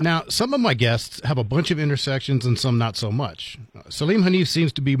Now, some of my guests have a bunch of intersections and some not so much. Saleem Haniff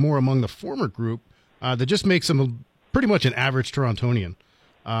seems to be more among the former group that just makes him pretty much an average Torontonian.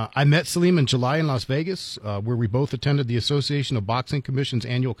 I met Saleem in July in Las Vegas, where we both attended the Association of Boxing Commission's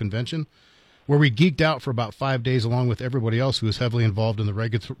annual convention, where we geeked out for about 5 days along with everybody else who is heavily involved in the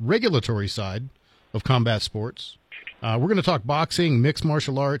regulatory side of combat sports. We're going to talk boxing, mixed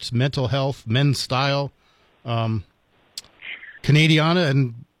martial arts, mental health, men's style, Canadiana,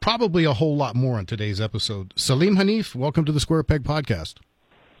 and probably a whole lot more on today's episode. Saleem Haniff, welcome to the Square Peg Podcast.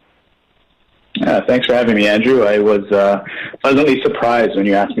 Thanks for having me, Andrew. I was pleasantly surprised when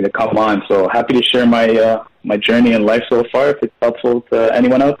you asked me to come on, so happy to share my my journey in life so far if it's helpful to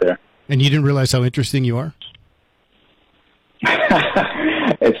anyone out there. And you didn't realize how interesting you are?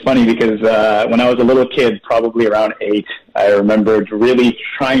 It's funny because when I was a little kid, probably around 8, I remembered really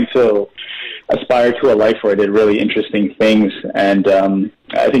trying to aspire to a life where I did really interesting things. And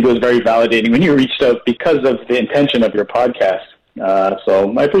I think it was very validating when you reached out because of the intention of your podcast.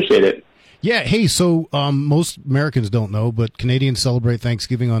 So I appreciate it. Yeah. Hey, so most Americans don't know, but Canadians celebrate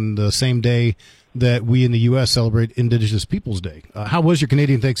Thanksgiving on the same day that we in the U.S. celebrate Indigenous Peoples Day. How was your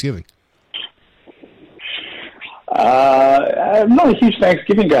Canadian Thanksgiving? I'm not a huge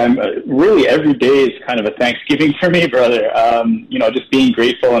Thanksgiving guy. Really, every day is kind of a Thanksgiving for me, brother. Just being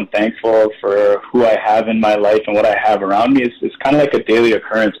grateful and thankful for who I have in my life and what I have around me is kind of like a daily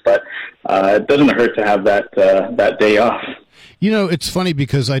occurrence, but it doesn't hurt to have that day off. It's funny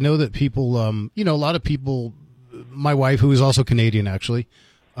because I know that people, a lot of people, my wife, who is also Canadian, actually,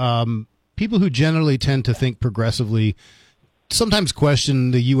 people who generally tend to think progressively sometimes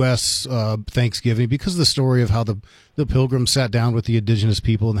question the U.S. Thanksgiving because of the story of how the Pilgrims sat down with the indigenous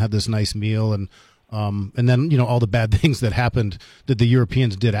people and had this nice meal and then, all the bad things that happened that the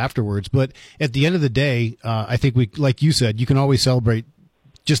Europeans did afterwards. But at the end of the day, I think like you said, you can always celebrate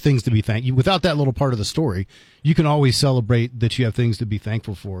just things to be thankful. Without that little part of the story, you can always celebrate that you have things to be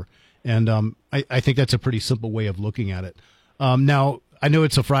thankful for. And I think that's a pretty simple way of looking at it. Now, I know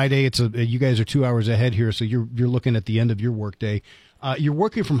it's a Friday. You guys are 2 hours ahead here, so you're looking at the end of your workday. You're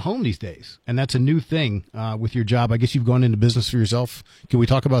working from home these days, and that's a new thing with your job. I guess you've gone into business for yourself. Can we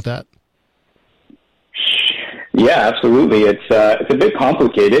talk about that? Yeah, absolutely. It's a bit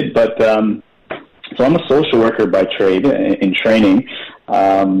complicated, but so I'm a social worker by trade in training,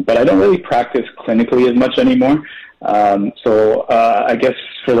 but I don't really practice clinically as much anymore. So I guess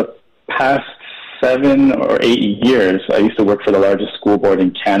for the past 7 or 8 years, I used to work for the largest school board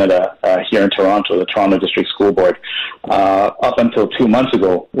in Canada here in Toronto, the Toronto District School Board, up until 2 months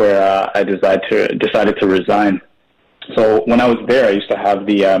ago, where I decided to resign. So when I was there, I used to have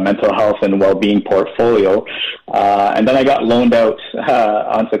the mental health and well-being portfolio, and then I got loaned out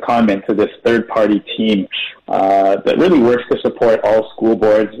on secondment to this third-party team that really works to support all school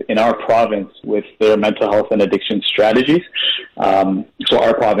boards in our province with their mental health and addiction strategies. So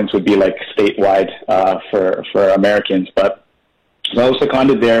our province would be like statewide for Americans, but so I was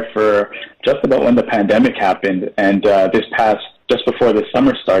seconded there for just about when the pandemic happened, and just before the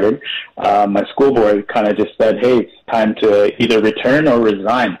summer started, my school board kind of just said, hey, it's time to either return or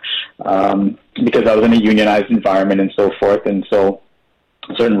resign, because I was in a unionized environment and so forth, and so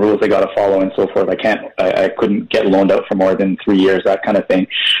certain rules I got to follow and so forth. I couldn't get loaned out for more than 3 years, that kind of thing.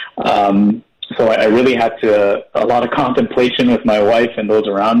 So I really had a lot of contemplation with my wife and those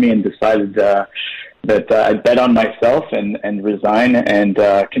around me, and decided that I'd bet on myself and resign and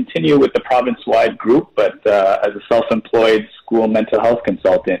continue with the province-wide group, but as a self-employed school mental health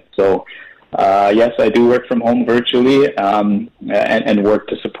consultant. So, yes, I do work from home virtually and work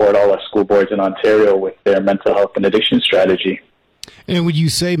to support all our school boards in Ontario with their mental health and addiction strategy. And when you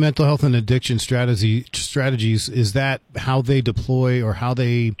say mental health and addiction strategies, is that how they deploy or how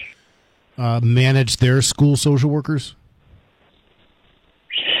they manage their school social workers?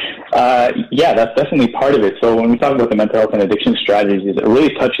 Yeah, that's definitely part of it. So when we talk about the mental health and addiction strategies, it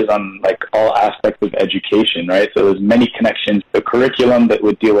really touches on like all aspects of education, right? So there's many connections to the curriculum that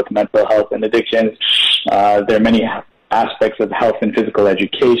would deal with mental health and addictions. There are many aspects of health and physical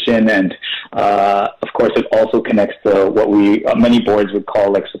education, and of course it also connects to what many boards would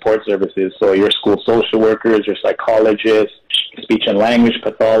call like support services. So your school social workers, your psychologists, speech and language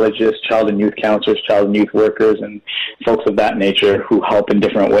pathologists, child and youth counselors, child and youth workers, and folks of that nature who help in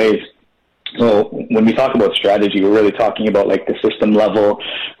different ways. So when we talk about strategy, we're really talking about like the system level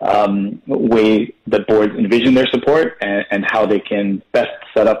way that boards envision their support and how they can best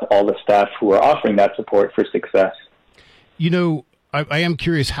set up all the staff who are offering that support for success. I am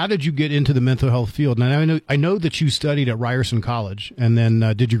curious, how did you get into the mental health field? And I know that you studied at Ryerson College and then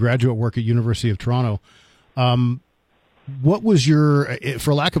did your graduate work at University of Toronto. what was your,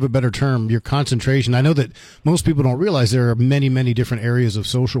 for lack of a better term, your concentration? I know that most people don't realize there are many, many different areas of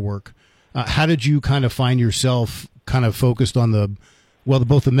social work. How did you kind of find yourself kind of focused on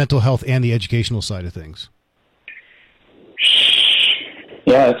both the mental health and the educational side of things?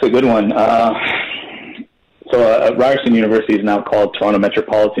 Yeah, that's a good one. Ryerson University is now called Toronto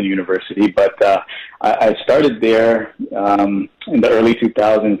Metropolitan University, but I started there in the early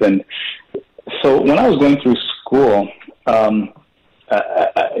 2000s. And so when I was going through school, I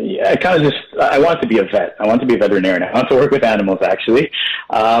wanted to be a vet. I wanted to be a veterinarian. I wanted to work with animals, actually.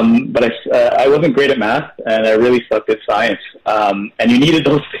 But I wasn't great at math, and I really sucked at science. And you needed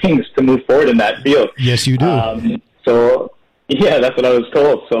those things to move forward in that field. Yes, you do. Yeah, that's what I was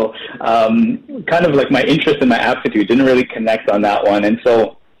told. So kind of like my interest and my aptitude didn't really connect on that one. And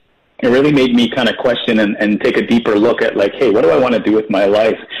so it really made me kind of question and take a deeper look at like, hey, what do I want to do with my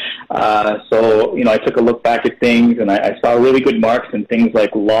life? I took a look back at things, and I saw really good marks in things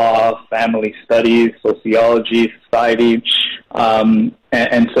like law, family studies, sociology, society.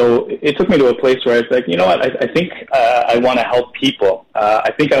 And so it took me to a place where I was like, you know what, I think I want to help people.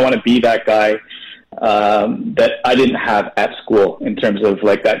 I think I want to be that guy that I didn't have at school in terms of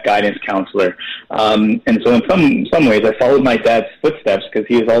like that guidance counselor. And so in some ways I followed my dad's footsteps because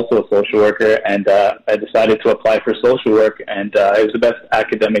he was also a social worker, and I decided to apply for social work, and it was the best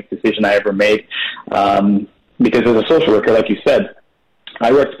academic decision I ever made, because as a social worker, like you said,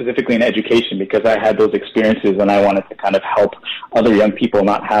 I worked specifically in education because I had those experiences and I wanted to kind of help other young people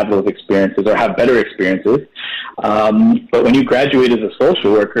not have those experiences or have better experiences. But when you graduate as a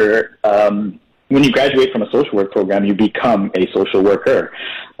social worker, when you graduate from a social work program, you become a social worker.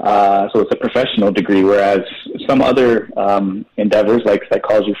 So it's a professional degree, whereas some other endeavors, like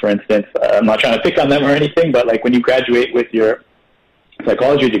psychology, for instance, I'm not trying to pick on them or anything, but like when you graduate with your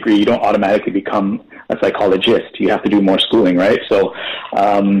psychology degree, you don't automatically become a psychologist. You have to do more schooling, right? So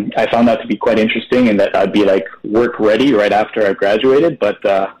I found that to be quite interesting, and that I'd be like work ready right after I graduated. But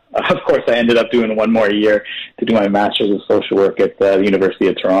of course, I ended up doing one more year to do my master's of social work at the University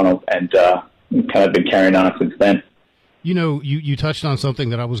of Toronto, and kind of been carrying on since then. You know, you touched on something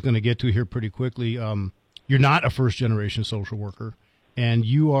that I was going to get to here pretty quickly. You're not a first-generation social worker, and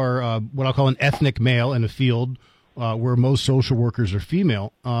you are what I'll call an ethnic male in a field where most social workers are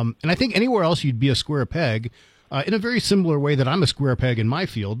female. And I think anywhere else you'd be a square peg in a very similar way that I'm a square peg in my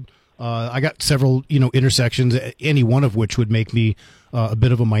field. I got several, intersections, any one of which would make me a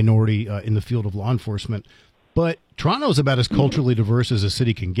bit of a minority in the field of law enforcement. But Toronto is about as culturally diverse as a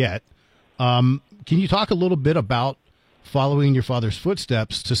city can get. Can you talk a little bit about following your father's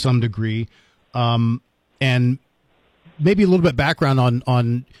footsteps to some degree, and maybe a little bit background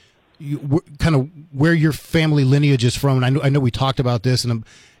on kind of where your family lineage is from? And I know we talked about this, and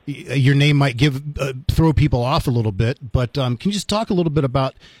your name might throw people off a little bit, but can you just talk a little bit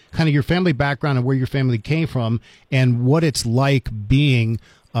about kind of your family background and where your family came from, and what it's like being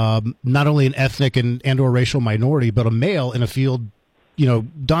not only an ethnic and or racial minority, but a male in a field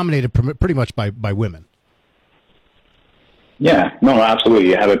dominated pretty much by women? Yeah, no, absolutely.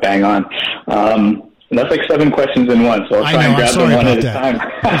 You have it bang on. That's like 7 questions in one, so I'll try and grab them one at a time.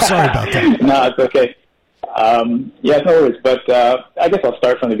 I'm sorry about that. No, it's okay. Yeah, no worries. But I guess I'll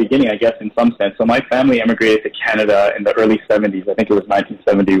start from the beginning, I guess, in some sense. So my family emigrated to Canada in the early 70s. I think it was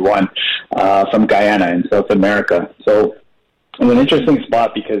 1971, from Guyana in South America. So it's an interesting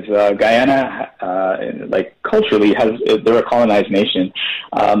spot because Guyana, culturally, they're a colonized nation,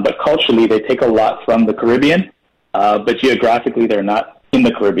 but culturally they take a lot from the Caribbean, but geographically they're not in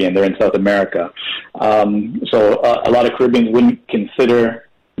the Caribbean, they're in South America. So a lot of Caribbeans wouldn't consider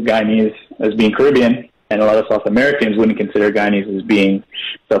Guyanese as being Caribbean, and a lot of South Americans wouldn't consider Guyanese as being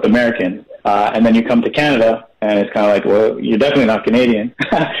South American. And then you come to Canada, and it's kind of like, well, you're definitely not Canadian.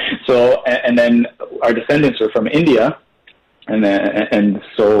 So, and then our descendants are from India, and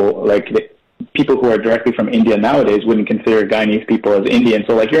so like people who are directly from India nowadays wouldn't consider Guyanese people as Indian.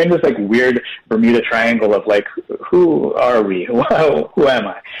 So like you're in this like weird Bermuda Triangle of like, who are we? Who am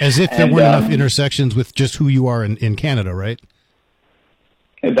I? As if there weren't enough intersections with just who you are in Canada, right?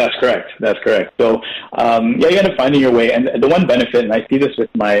 That's correct. So, you end up finding your way. And the one benefit, and I see this with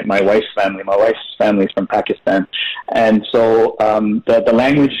my wife's family. My wife's family is from Pakistan. And so the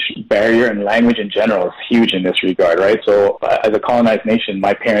language barrier and language in general is huge in this regard, right? So as a colonized nation,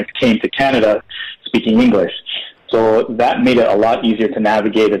 my parents came to Canada speaking English. So that made it a lot easier to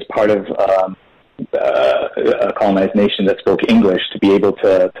navigate as part of a colonized nation that spoke English, to be able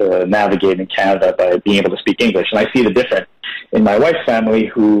to navigate in Canada by being able to speak English. And I see the difference in my wife's family,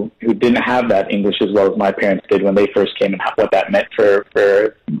 who didn't have that English as well as my parents did when they first came, and what that meant for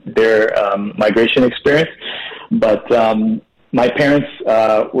their migration experience. But my parents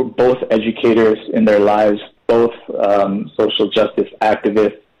were both educators in their lives, both social justice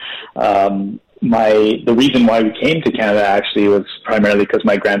activists. The reason why we came to Canada actually was primarily because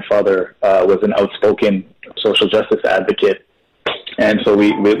my grandfather was an outspoken social justice advocate, and so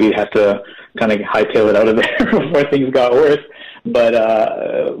we had to kind of hightail it out of there before things got worse. But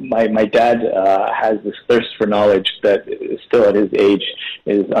my dad has this thirst for knowledge that still at his age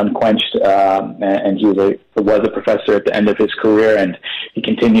is unquenched, and he was a professor at the end of his career, and he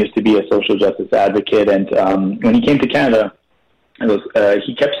continues to be a social justice advocate. And when he came to Canada,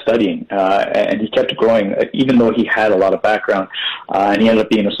 he kept studying and he kept growing, even though he had a lot of background. And he ended up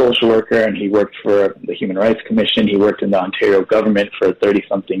being a social worker, and he worked for the Human Rights Commission. He worked in the Ontario government for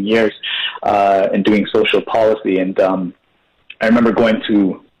 30-something years and doing social policy. And I remember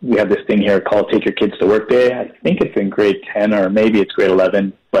we have this thing here called Take Your Kids to Work Day. I think it's in grade 10 or maybe it's grade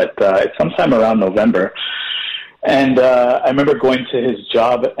 11, but it's sometime around November. And I remember going to his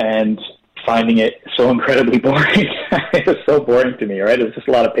job and finding it so incredibly boring. It was so boring to me, right? It was just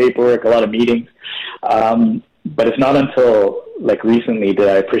a lot of paperwork, a lot of meetings. But it's not until recently that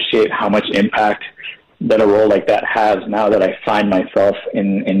I appreciate how much impact that a role like that has, now that I find myself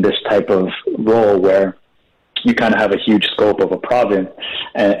in this type of role where you kind of have a huge scope of a province,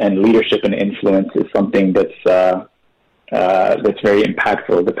 and leadership and influence is something that's very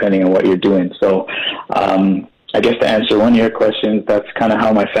impactful depending on what you're doing. So I guess to answer one of your questions, that's kind of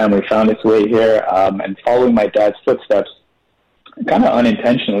how my family found its way here, and following my dad's footsteps, kind of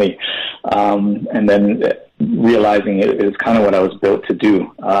unintentionally, and then realizing it is kind of what I was built to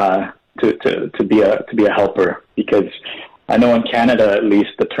do, to be a helper, because I know in Canada, at least,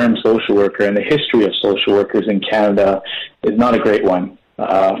 the term social worker and the history of social workers in Canada is not a great one,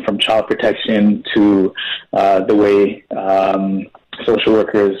 from child protection to the way social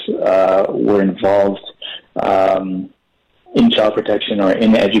workers were involved in child protection or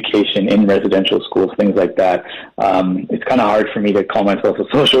in education, in residential schools, things like that. It's kind of hard for me to call myself a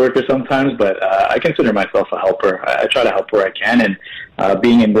social worker sometimes, but I consider myself a helper. I try to help where I can, and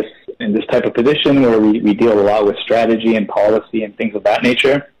being in this type of position where we deal a lot with strategy and policy and things of that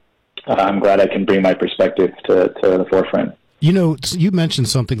nature, I'm glad I can bring my perspective to the forefront. You mentioned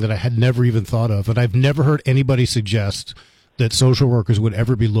something that I had never even thought of, and I've never heard anybody suggest that social workers would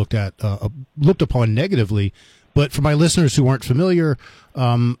ever be looked upon negatively. But for my listeners who aren't familiar,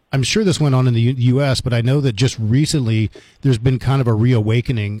 I'm sure this went on in the U.S., but I know that just recently there's been kind of a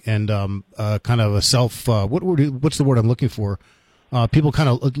reawakening and kind of a what's the word I'm looking for? People kind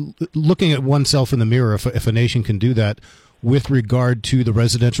of looking at oneself in the mirror, if a nation can do that, with regard to the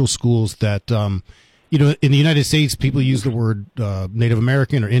residential schools that, in the United States, people use the word Native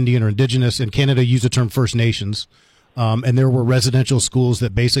American or Indian or Indigenous. In Canada, use the term First Nations. And there were residential schools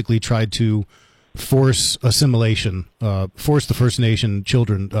that basically tried to force assimilation, force the First Nation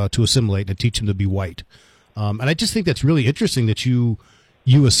children to assimilate and teach them to be white. And I just think that's really interesting that you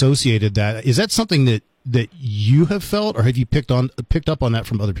associated that. Is that something that you have felt, or have you picked up on that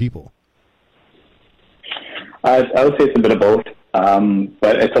from other people? I would say it's a bit of both,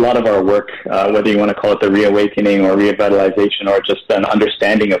 but it's a lot of our work, whether you want to call it the reawakening or revitalization or just an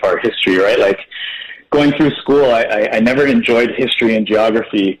understanding of our history, right? Going through school, I never enjoyed history and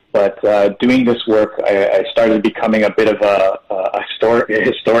geography, but doing this work, I started becoming a bit of a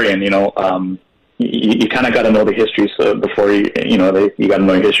historian. You kind of got to know the history, so before you got to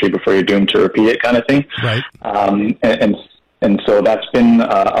know your history before you're doomed to repeat it, kind of thing. Right. And so that's been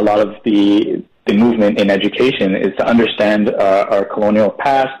a lot of the movement in education, is to understand our colonial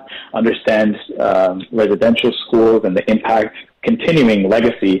past, understand residential schools and the impact, continuing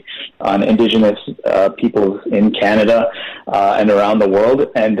legacy on Indigenous peoples in Canada and around the world.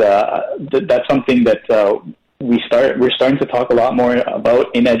 And that's something that we're starting to talk a lot more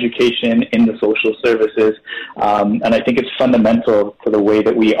about in education, in the social services. And I think it's fundamental to the way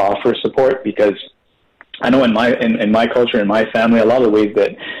that we offer support, because I know in my culture, in my family, a lot of the ways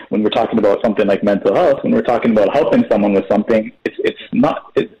that when we're talking about something like mental health, when we're talking about helping someone with something,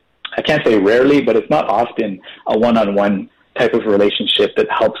 I can't say rarely, but it's not often a one-on-one type of relationship that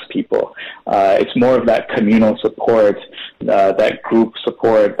helps people. It's more of that communal support, that group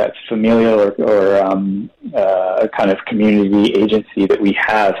support, that familial or kind of community agency that we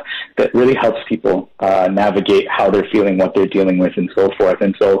have that really helps people navigate how they're feeling, what they're dealing with, and so forth.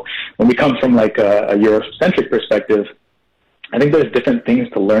 And so when we come from a Eurocentric perspective, I think there's different things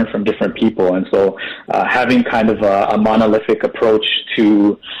to learn from different people. And so having kind of a monolithic approach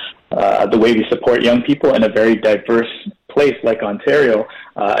to the way we support young people in a very diverse place like Ontario,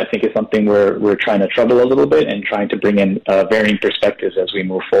 I think is something we're trying to trouble a little bit and trying to bring in varying perspectives as we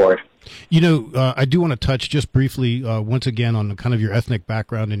move forward. I do want to touch just briefly once again on kind of your ethnic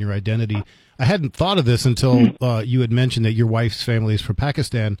background and your identity. I hadn't thought of this until you had mentioned that your wife's family is from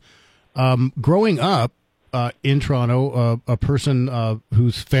Pakistan. Growing up in Toronto, a person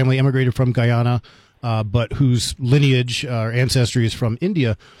whose family immigrated from Guyana, but whose lineage or ancestry is from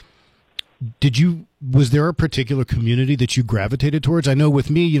India, was there a particular community that you gravitated towards? I know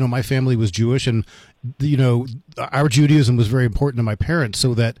with me, my family was Jewish, and our Judaism was very important to my parents,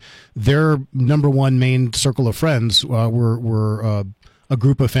 so that their number one main circle of friends were a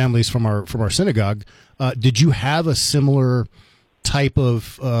group of families from our synagogue. Did you have a similar type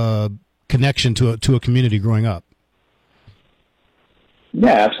of connection to a community growing up?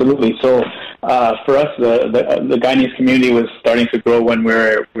 Yeah, absolutely. So for us, the Guyanese community was starting to grow when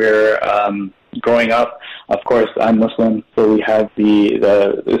we're growing up. Of course, I'm Muslim, so we have the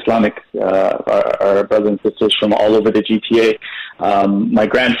Islamic, our brothers and sisters from all over the GTA. My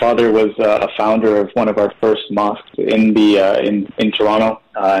grandfather was a founder of one of our first mosques in Toronto,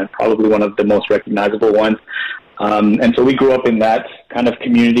 probably one of the most recognizable ones. And so we grew up in that kind of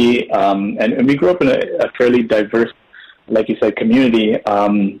community, and we grew up in a fairly diverse, like you said, community.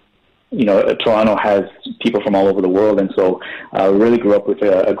 Toronto has people from all over the world, and so we really grew up with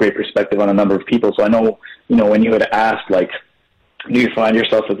a great perspective on a number of people. So I know, when you had asked, like, do you find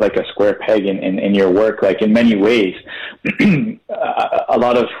yourself as like a square peg in your work? Like, in many ways, a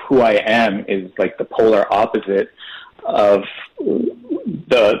lot of who I am is like the polar opposite of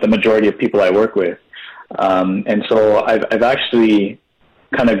the majority of people I work with. And so I've actually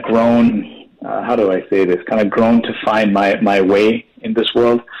kind of grown, how do I say this, kind of grown to find my way in this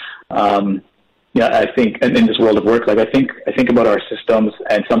world. I think in this world of work, like I think about our systems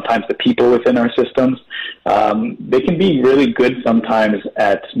and sometimes the people within our systems. They can be really good sometimes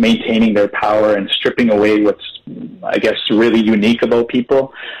at maintaining their power and stripping away what's, I guess, really unique about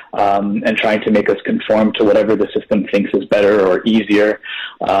people, and trying to make us conform to whatever the system thinks is better or easier.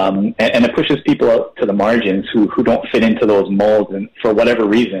 And it pushes people out to the margins who don't fit into those molds, and for whatever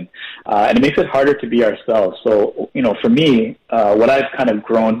reason. And it makes it harder to be ourselves. So, for me, what I've kind of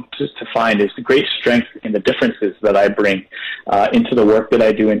grown to find is the great strength in the differences that I bring into the work that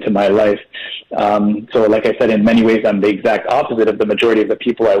I do, into my life. So like I said, in many ways, I'm the exact opposite of the majority of the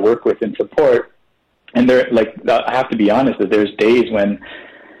people I work with and support. And I have to be honest, that there's days when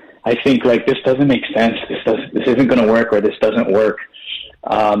I think, like, this doesn't make sense. This isn't going to work, or this doesn't work.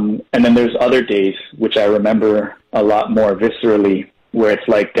 And then there's other days, which I remember a lot more viscerally, where it's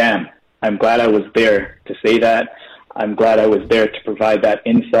like, damn, I'm glad I was there to say that. I'm glad I was there to provide that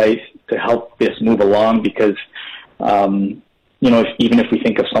insight to help this move along, because, even if we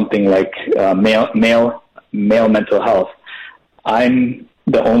think of something like male mental health, I'm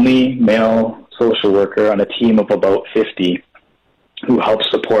the only male social worker on a team of about 50 who helps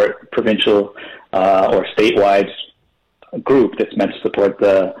support provincial or statewide group that's meant to support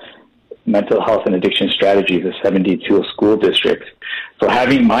the mental health and addiction strategies of 72 school districts. So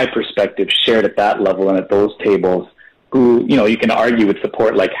having my perspective shared at that level and at those tables, who, you can argue would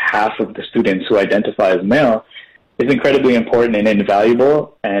support like half of the students who identify as male, is incredibly important and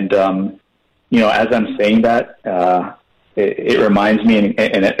invaluable. And, as I'm saying that, it reminds me,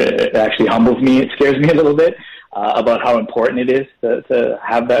 and it actually humbles me, it scares me a little bit, about how important it is to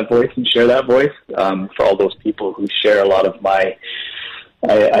have that voice and share that voice for all those people who share a lot of my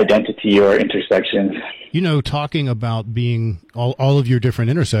identity or intersections. Talking about being all of your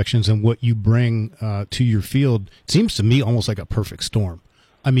different intersections and what you bring to your field, it seems to me almost like a perfect storm.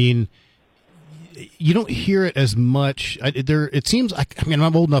 I mean, you don't hear it as much. It seems like,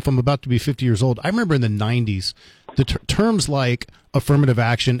 I'm old enough, I'm about to be 50 years old. I remember in the 90s, the terms like affirmative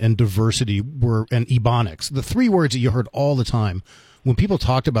action and diversity and ebonics, the three words that you heard all the time when people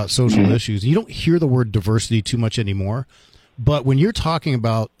talked about social issues. You don't hear the word diversity too much anymore. But when you're talking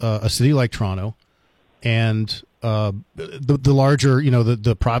about a city like Toronto and the larger,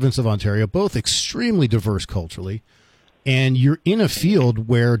 the province of Ontario, both extremely diverse culturally, and you're in a field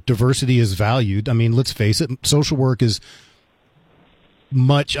where diversity is valued. I mean, let's face it, social work is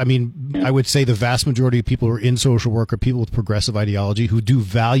I would say the vast majority of people who are in social work are people with progressive ideology who do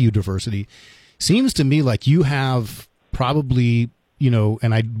value diversity. Seems to me like you have probably,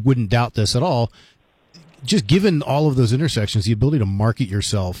 and I wouldn't doubt this at all, just given all of those intersections, the ability to market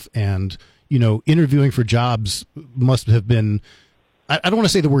yourself and, interviewing for jobs must have been, I don't want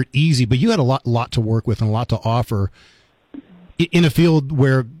to say the word easy, but you had a lot to work with and a lot to offer in a field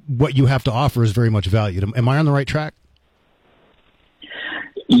where what you have to offer is very much valued. Am I on the right track?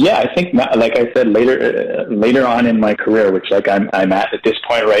 Yeah, I think, like I said, later on in my career, which like I'm at this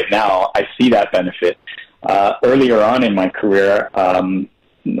point right now, I see that benefit. Earlier on in my career,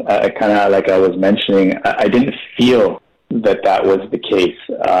 kind of like I was mentioning, I didn't feel that was the case.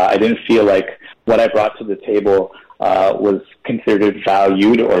 I didn't feel like what I brought to the table was considered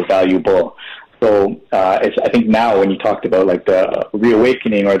valued or valuable. So I think now when you talked about like the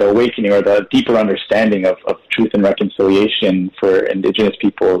reawakening or the awakening or the deeper understanding of truth and reconciliation for Indigenous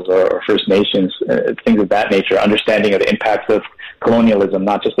peoples or First Nations, things of that nature, understanding of the impacts of colonialism,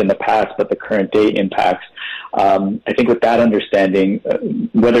 not just in the past, but the current day impacts. I think with that understanding,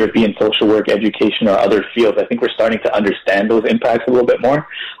 whether it be in social work, education, or other fields, I think we're starting to understand those impacts a little bit more.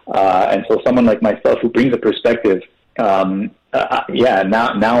 And so someone like myself who brings a perspective, now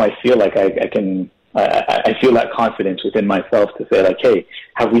I feel like I feel that confidence within myself to say like, hey,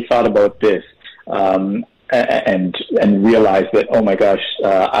 have we thought about this? And realize that, oh my gosh,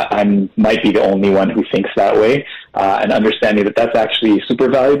 I might be the only one who thinks that way, and understanding that that's actually super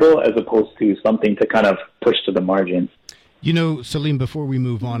valuable as opposed to something to kind of push to the margin. You know, Saleem, before we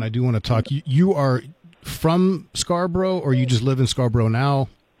move on, I do want to talk. You are from Scarborough, or you just live in Scarborough now?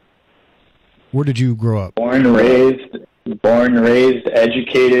 Where did you grow up? Born, raised,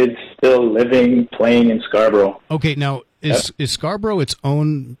 educated, still living, playing in Scarborough. Okay, now is Scarborough its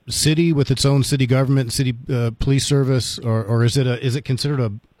own city with its own city government, city police service, or is it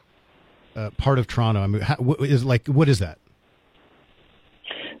considered a part of Toronto? I mean, what is that?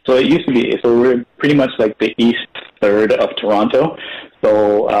 So it used to be. So we're pretty much like the east third of Toronto.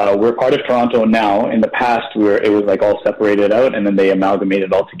 So we're part of Toronto now. In the past, it was like all separated out, and then they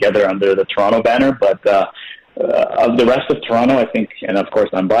amalgamated all together under the Toronto banner. But of the rest of Toronto, I think, and of course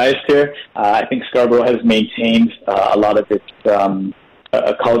I'm biased here, I think Scarborough has maintained a lot of its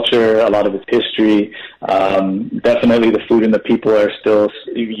culture, a lot of its history. Definitely the food and the people are still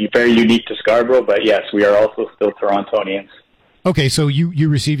very unique to Scarborough, but yes, we are also still Torontonians. Okay, so you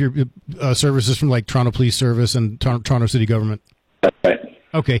receive your services from like Toronto Police Service and Toronto City Government? That's right.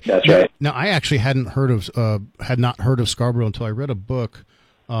 Okay. That's right. Now, I actually had not heard of Scarborough until I read a book.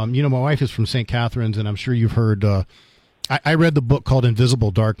 My wife is from St. Catharines, and I'm sure you've heard. I read the book called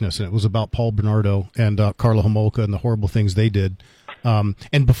Invisible Darkness, and it was about Paul Bernardo and Carla Homolka and the horrible things they did.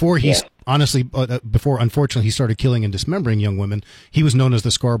 And before before unfortunately he started killing and dismembering young women, he was known as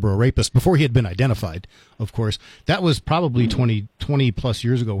the Scarborough Rapist. Before he had been identified, of course. That was probably 20 plus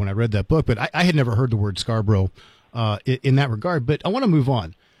years ago when I read that book. But I had never heard the word Scarborough in that regard. But I want to move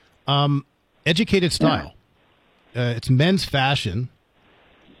on. Educated style. It's men's fashion,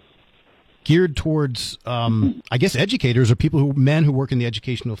 geared towards, I guess, educators or men who work in the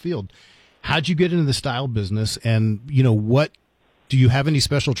educational field. How'd you get into the style business? And, do you have any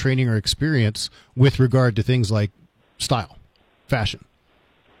special training or experience with regard to things like style, fashion?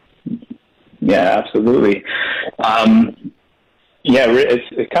 Yeah, absolutely.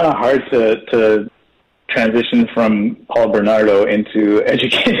 It's kind of hard to transition from Paul Bernardo into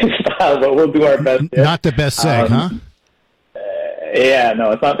educated style, but we'll do our best. Not the best seg, huh? Yeah,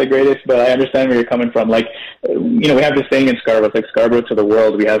 no, it's not the greatest, but I understand where you're coming from. Like, we have this thing in Scarborough, it's like Scarborough to the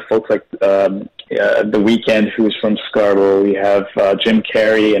world. We have folks like The Weeknd, who's from Scarborough. We have Jim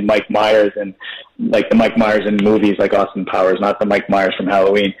Carrey and Mike Myers, and like the Mike Myers in movies like Austin Powers, not the Mike Myers from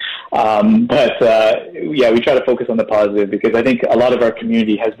Halloween. We try to focus on the positive because I think a lot of our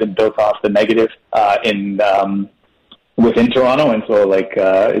community has been built off the negative within Toronto, and so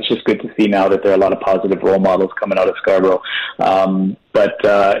it's just good to see now that there are a lot of positive role models coming out of Scarborough. But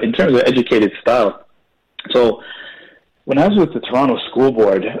in terms of educated style, so when I was with the Toronto School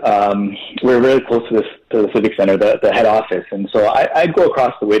Board, we were really close to the Civic Centre, the head office, and so I'd go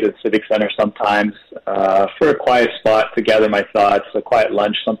across the way to the Civic Centre sometimes for a quiet spot to gather my thoughts, a quiet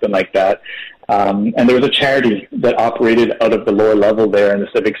lunch, something like that. And there was a charity that operated out of the lower level there in the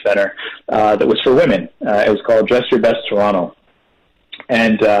Civic Centre that was for women. It was called Dress Your Best Toronto.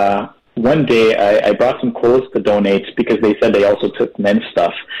 And one day I brought some clothes to donate because they said they also took men's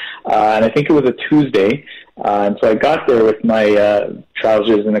stuff. And I think it was a Tuesday. And so I got there with my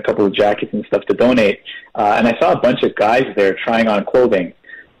trousers and a couple of jackets and stuff to donate. And I saw a bunch of guys there trying on clothing.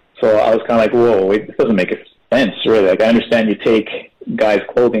 So I was kind of like, whoa, wait, this doesn't make sense, really. Like, I understand you take guys'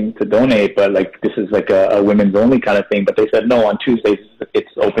 clothing to donate, but this is like a women's only kind of thing. But they said, no, on Tuesdays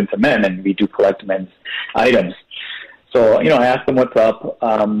it's open to men, and we do collect men's items. So, I asked them what's up,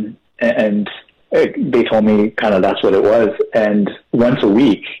 and they told me kind of that's what it was. And once a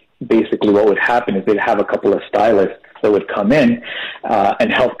week, basically what would happen is they'd have a couple of stylists that would come in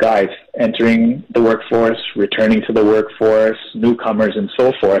and help guys entering the workforce, returning to the workforce, newcomers, and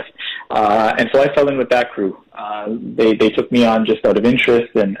so forth. And so I fell in with that crew. They took me on just out of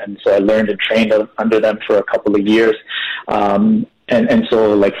interest, and so I learned and trained under them for a couple of years. And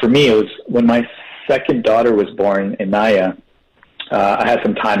so, for me, it was when my second daughter was born, Inaya, I had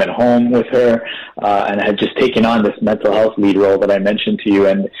some time at home with her, and I had just taken on this mental health lead role that I mentioned to you,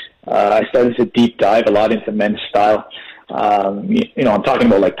 and I started to deep dive a lot into men's style. I'm talking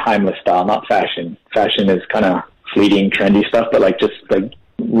about like timeless style, not fashion. Fashion is kind of fleeting, trendy stuff, but like just like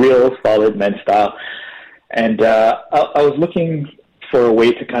real solid men's style. And I was looking for a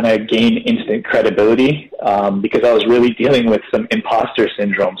way to kind of gain instant credibility because I was really dealing with some imposter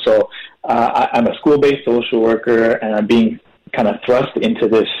syndrome. So I'm a school-based social worker, and I'm being kind of thrust into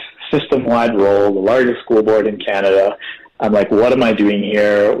this system-wide role, the largest school board in Canada. I'm like, what am I doing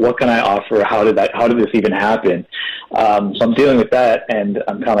here? What can I offer? How did this even happen? So I'm dealing with that, and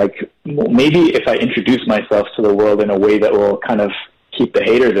I'm kind of like, maybe if I introduce myself to the world in a way that will kind of keep the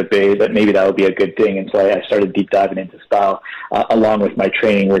haters at bay, that maybe that would be a good thing. And so I started deep diving into style, along with my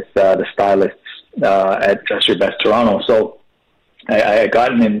training with the stylists at Dress Your Best Toronto. So I had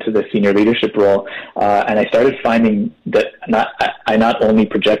gotten into the senior leadership role, and I started finding that I not only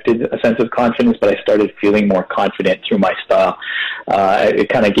projected a sense of confidence, but I started feeling more confident through my style. It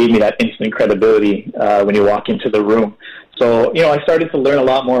kind of gave me that instant credibility when you walk into the room. So, I started to learn a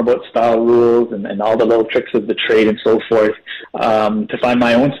lot more about style rules and all the little tricks of the trade and so forth, to find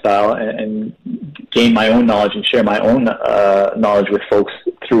my own style and gain my own knowledge and share my own knowledge with folks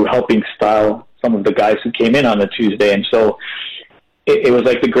through helping style some of the guys who came in on a Tuesday. And so it was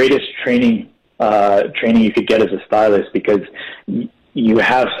like the greatest training you could get as a stylist, because you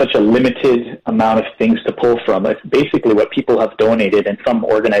have such a limited amount of things to pull from. It's basically what people have donated and some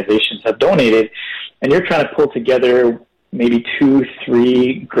organizations have donated, and you're trying to pull together maybe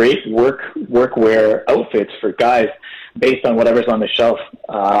 2-3 great workwear outfits for guys based on whatever's on the shelf.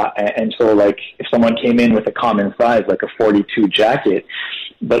 And so, like, if someone came in with a common size, like a 42 jacket,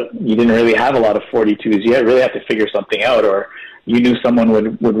 but you didn't really have a lot of 42s, you really have to figure something out. Or you knew someone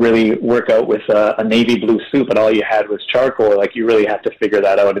would really work out with a navy blue suit, but all you had was charcoal. Like, you really have to figure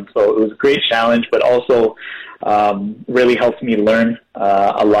that out. And so it was a great challenge, but also really helped me learn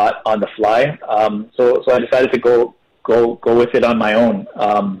a lot on the fly. So I decided to go with it on my own.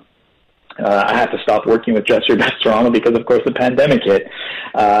 I had to stop working with Dress Your Best Toronto because, of course, the pandemic hit.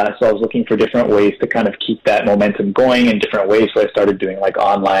 So I was looking for different ways to kind of keep that momentum going in different ways. So I started doing like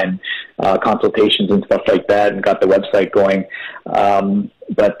online consultations and stuff like that, and got the website going. I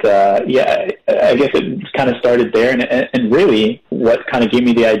guess it kind of started there. And really what kind of gave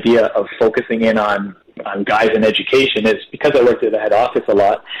me the idea of focusing in on guys in education is because I worked at the head office a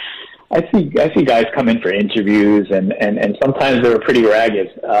lot. I see guys come in for interviews, and sometimes they're pretty ragged.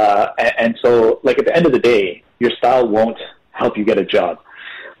 And so, like, at the end of the day, your style won't help you get a job,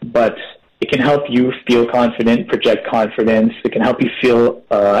 but it can help you feel confident, project confidence. It can help you feel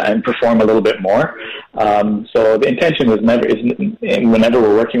and perform a little bit more. So the intention was whenever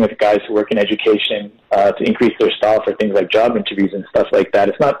we're working with guys who work in education to increase their style for things like job interviews and stuff like that,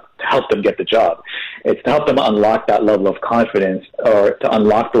 it's not to help them get the job. It's to help them unlock that level of confidence, or to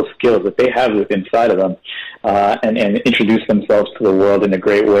unlock those skills that they have within inside of them, and introduce themselves to the world in a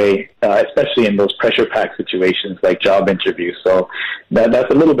great way, especially in those pressure-packed situations like job interviews. So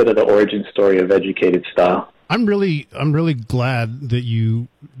that's a little bit of the origin story of Educated Style. I'm really glad that you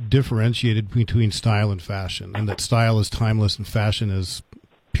differentiated between style and fashion, and that style is timeless and fashion is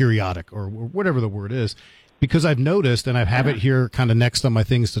periodic, or whatever the word is, because I've noticed, and I have it here kind of next on my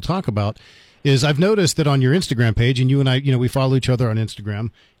things to talk about, is I've noticed that on your Instagram page, and you and I, we follow each other on Instagram,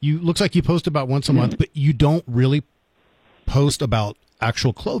 looks like you post about once a month, but you don't really post about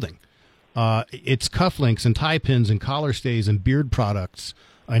actual clothing. It's cufflinks and tie pins and collar stays and beard products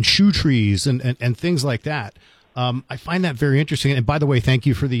and shoe trees and things like that. I find that very interesting. And by the way, thank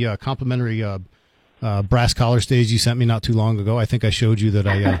you for the complimentary brass collar stays you sent me not too long ago. I think I showed you that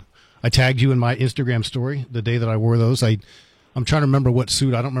I tagged you in my Instagram story the day that I wore those. I'm trying to remember what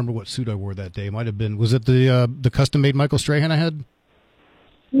suit. I don't remember what suit I wore that day. It might have been, was it the custom-made Michael Strahan I had?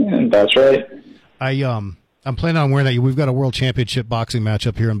 Yeah, that's right. I'm planning on wearing that. We've got a world championship boxing match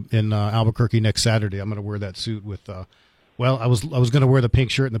up here in Albuquerque next Saturday. I'm going to wear that suit with, I was going to wear the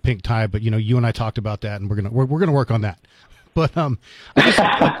pink shirt and the pink tie, but you and I talked about that, and we're going to work on that. But I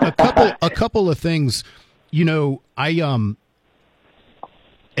guess a couple of things, in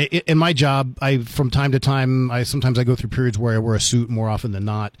my job, from time to time, sometimes I go through periods where I wear a suit more often than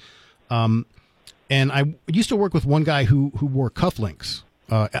not. And I used to work with one guy who wore cufflinks.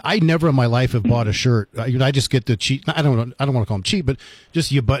 I never in my life have bought a shirt. I just get the cheap. I don't want to call them cheap, but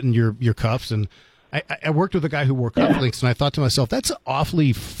just you button your cuffs. And I worked with a guy who wore cufflinks, and I thought to myself, that's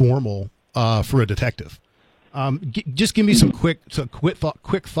awfully formal for a detective. Just give me some quick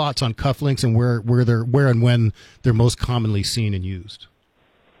thoughts on cufflinks and where and when they're most commonly seen and used.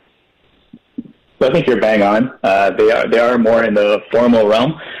 So I think you're bang on. They are more in the formal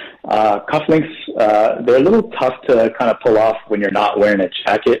realm. Cufflinks, they're a little tough to kind of pull off when you're not wearing a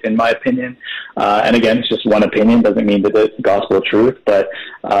jacket, in my opinion. And again, it's just one opinion, doesn't mean that it's gospel truth. But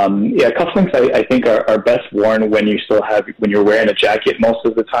cufflinks I think are best worn when you're wearing a jacket most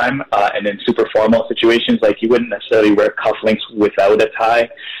of the time, and in super formal situations. Like, you wouldn't necessarily wear cufflinks without a tie.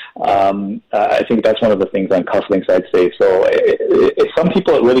 I think that's one of the things on cufflinks, I'd say. So some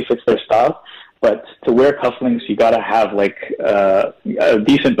people, it really fits their style. But to wear cufflinks, you got to have like a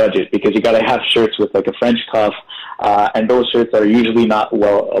decent budget, because you got to have shirts with like a French cuff, and those shirts are usually not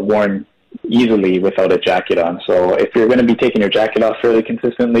worn easily without a jacket on. So if you're going to be taking your jacket off fairly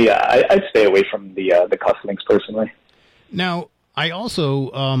consistently, I'd stay away from the cufflinks personally. Now, I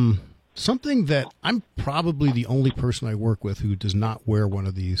also something that I'm probably the only person I work with who does not wear one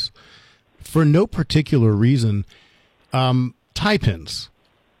of these for no particular reason. Tie pins.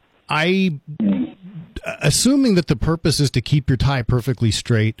 Assuming that the purpose is to keep your tie perfectly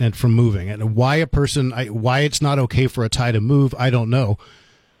straight and from moving, and why it's not okay for a tie to move, I don't know.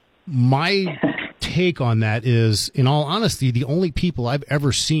 My take on that is, in all honesty, the only people I've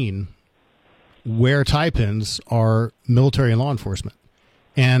ever seen wear tie pins are military and law enforcement.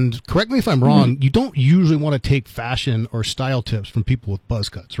 And correct me if I'm wrong, you don't usually want to take fashion or style tips from people with buzz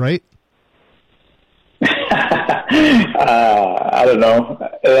cuts, right? I don't know.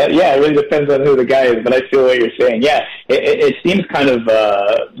 It really depends on who the guy is, but I feel what you're saying. Yeah, it seems kind of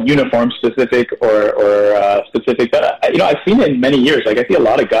uniform specific or specific. But I've seen it in many years. Like, I see a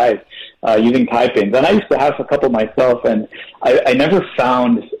lot of guys using tie pins, and I used to have a couple myself, and I never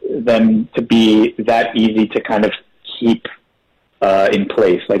found them to be that easy to kind of keep in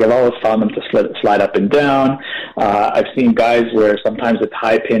place. Like, I've always found them to slide up and down. I've seen guys where sometimes the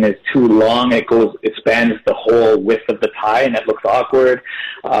tie pin is too long. It spans the whole width of the tie, and it looks awkward.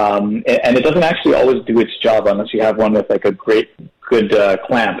 And it doesn't actually always do its job unless you have one with like a good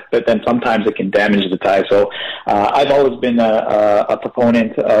clamp. But then sometimes it can damage the tie. So I've always been a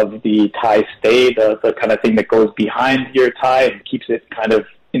proponent of the tie stay, the kind of thing that goes behind your tie and keeps it kind of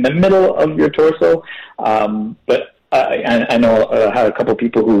in the middle of your torso. But I know I had a couple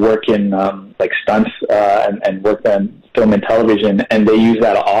people who work in like stunts and work on film and television, and they use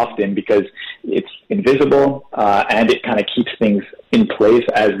that often because it's invisible and it kind of keeps things in place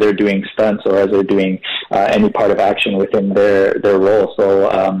as they're doing stunts or as they're doing any part of action within their role. So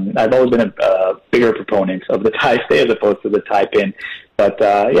I've always been a bigger proponent of the tie stay as opposed to the tie pin. But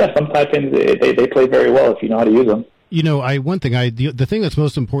some tie pins, they play very well if you know how to use them. The thing that's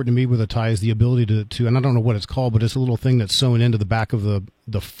most important to me with a tie is the ability to, and I don't know what it's called, but it's a little thing that's sewn into the back of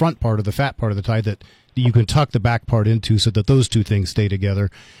the front part of the fat part of the tie that you can tuck the back part into so that those two things stay together.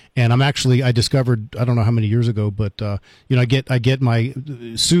 And I discovered, I don't know how many years ago, but, I get my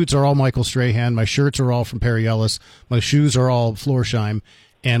suits are all Michael Strahan. My shirts are all from Perry Ellis. My shoes are all Florsheim.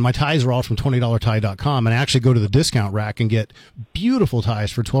 And my ties are all from $20tie.com. And I actually go to the discount rack and get beautiful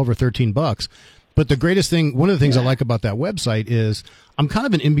ties for $12 or $13. But the greatest thing, one of the things I like about that website is I'm kind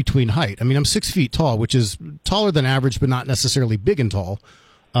of an in-between height. I mean, I'm 6 feet tall, which is taller than average, but not necessarily big and tall.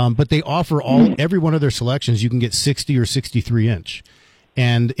 But they offer every one of their selections, you can get 60 or 63 inch.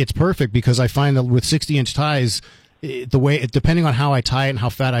 And it's perfect because I find that with 60-inch ties, depending on how I tie it and how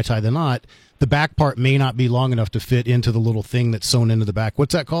fat I tie the knot, the back part may not be long enough to fit into the little thing that's sewn into the back.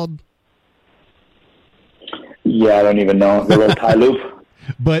 What's that called? Yeah, I don't even know. The little tie loop.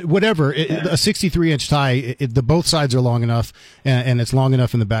 But whatever, a 63-inch tie, both sides are long enough, and it's long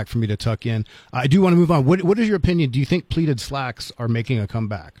enough in the back for me to tuck in. I do want to move on. What is your opinion? Do you think pleated slacks are making a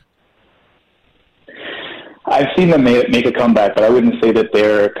comeback? I've seen them make a comeback, but I wouldn't say that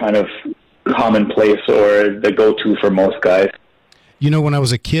they're kind of commonplace or the go-to for most guys. When I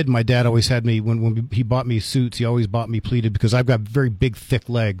was a kid, my dad always had me, when he bought me suits, he always bought me pleated because I've got very big, thick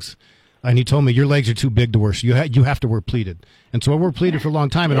legs. And he told me, your legs are too big to wear, so you have to wear pleated. And so I wore pleated for a long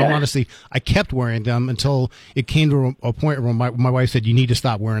time, and all honesty, I kept wearing them until it came to a point where my wife said, you need to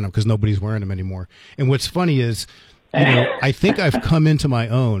stop wearing them because nobody's wearing them anymore. And what's funny is, I think I've come into my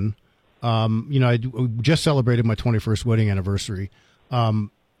own. I just celebrated my 21st wedding anniversary.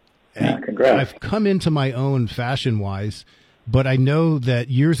 Congrats. I've come into my own fashion-wise, but I know that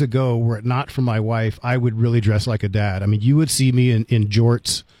years ago, were it not for my wife, I would really dress like a dad. I mean, you would see me in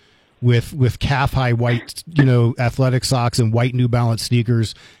jorts, with calf high white, athletic socks and white New Balance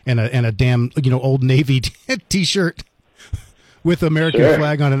sneakers and a damn, Old Navy t-shirt with American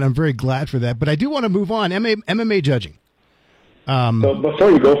flag on it. I'm very glad for that. But I do want to move on. MMA judging. So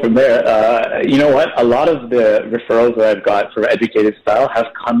before you go from there, you know what? A lot of the referrals that I've got for educated style have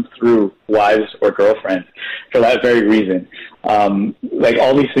come through wives or girlfriends for that very reason. like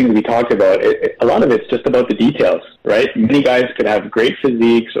all these things we talked about, a lot of it's just about the details, right? Many guys could have great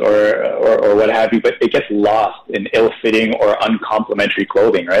physiques or what have you, but it gets lost in ill-fitting or uncomplimentary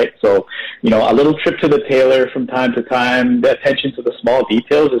clothing, right? So, a little trip to the tailor from time to time, the attention to the small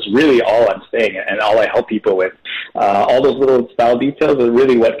details is really all I'm saying and all I help people with. All those little style details are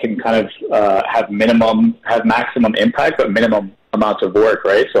really what can kind of have maximum impact, but minimum amounts of work,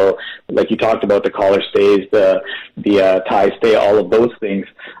 right? So, like you talked about, the collar stays, the tie stay, all of those things.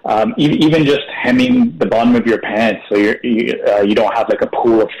 Even just hemming the bottom of your pants so you don't have like a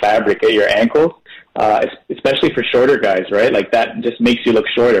pool of fabric at your ankles, especially for shorter guys, right? Like that just makes you look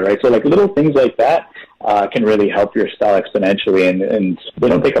shorter, right? So like little things like that can really help your style exponentially, and they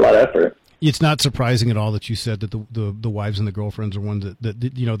don't take a lot of effort. It's not surprising at all that you said that the wives and the girlfriends are ones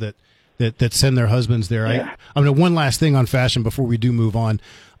that send their husbands there. Yeah. I mean, one last thing on fashion before we do move on.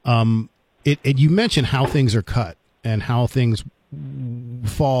 You mentioned how things are cut and how things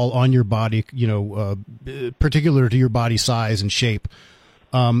fall on your body, particular to your body size and shape.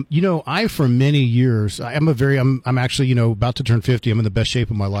 I, for many years, I'm actually, about to turn 50. I'm in the best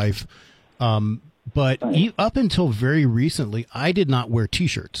shape of my life. But up until very recently, I did not wear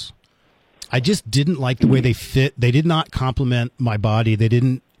T-shirts. I just didn't like the way they fit. They did not complement my body. They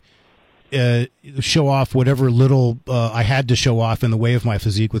didn't show off whatever little I had to show off in the way of my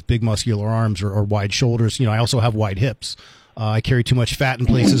physique with big muscular arms or wide shoulders. I also have wide hips. I carry too much fat in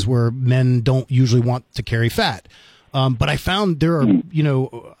places where men don't usually want to carry fat. But I found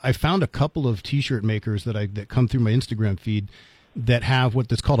I found a couple of T-shirt makers that come through my Instagram feed that have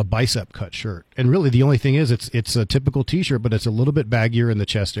what's called a bicep cut shirt. And really the only thing is it's a typical T-shirt, but it's a little bit baggier in the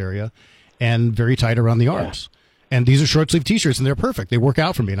chest area and very tight around the arms. Yeah. And these are short sleeve T-shirts, and they're perfect. They work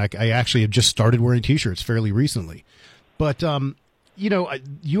out for me. And I actually have just started wearing T-shirts fairly recently. But,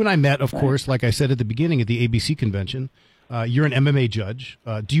 you and I met, of course, like I said at the beginning, at the ABC convention. You're an MMA judge.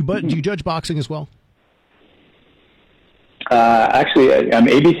 Do you judge boxing as well? Actually, I'm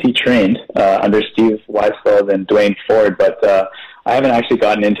ABC trained under Steve Weisfeld and Dwayne Ford, but I haven't actually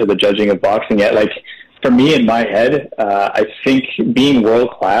gotten into the judging of boxing yet. Like, for me, in my head, I think being world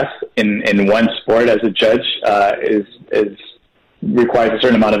class in one sport as a judge is requires a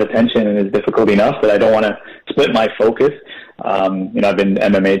certain amount of attention and is difficult enough that I don't want to split my focus. I've been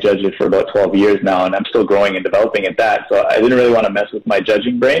MMA judging for about 12 years now, and I'm still growing and developing at that. So I didn't really want to mess with my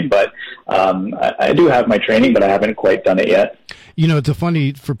judging brain, but I do have my training, but I haven't quite done it yet. It's a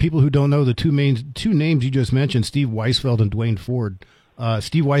funny, for people who don't know, the two names you just mentioned, Steve Weisfeld and Dwayne Ford.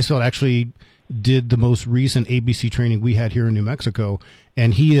 Steve Weisfeld actually did the most recent ABC training we had here in New Mexico,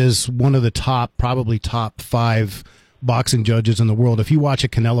 and he is one of the probably top 5 boxing judges in the world. If you watch a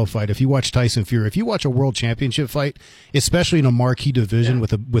Canelo fight, if you watch Tyson Fury, if you watch a world championship fight, especially in a marquee division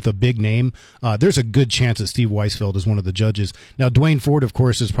with a big name, there's a good chance that Steve Weisfeld is one of the judges. Now, Dwayne Ford, of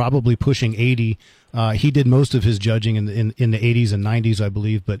course, is probably pushing 80. He did most of his judging in the 80s and 90s, I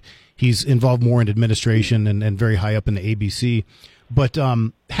believe, but he's involved more in administration and very high up in the ABC. But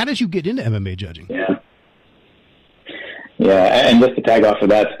how did you get into MMA judging? Yeah, and just to tag off of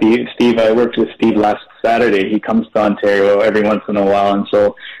that, Steve, I worked with Steve last Saturday. He comes to Ontario every once in a while, and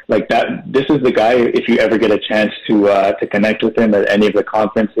so like that, this is the guy. If you ever get a chance to connect with him at any of the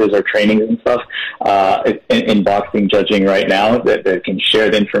conferences or trainings and stuff in boxing judging right now, that can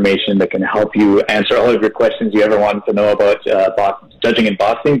share the information, that can help you answer all of your questions you ever wanted to know about judging in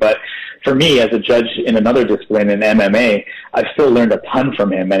boxing. But for me, as a judge in another discipline in MMA, I've still learned a ton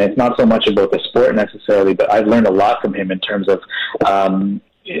from him, and it's not so much about the sport necessarily, but I've learned a lot from him in terms of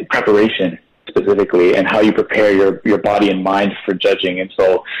preparation specifically, and how you prepare your body and mind for judging. And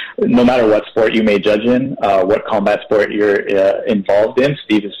so no matter what sport you may judge in, what combat sport you're involved in,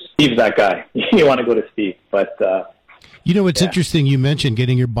 Steve's that guy. You want to go to Steve. But it's interesting you mentioned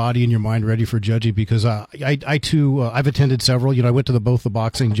getting your body and your mind ready for judging, because I too, I've attended several. I went to both the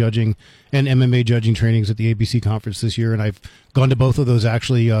boxing judging and MMA judging trainings at the ABC conference this year, and I've gone to both of those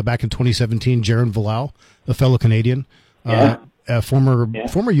actually back in 2017. Jaron Villau, a fellow Canadian, former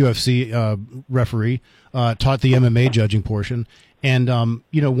UFC referee, taught the MMA judging portion. And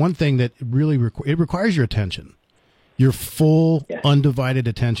one thing that really it requires your attention. Your full, undivided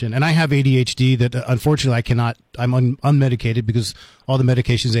attention. And I have ADHD that unfortunately I cannot, I'm unmedicated because all the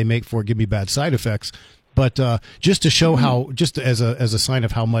medications they make for it give me bad side effects. But just to show how, just as a sign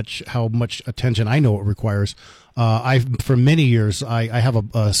of how much attention I know it requires, for many years, I have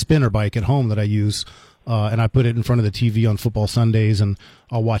a spinner bike at home that I use, and I put it in front of the TV on football Sundays, and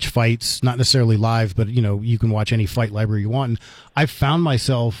I'll watch fights, not necessarily live, but you can watch any fight library you want. And I found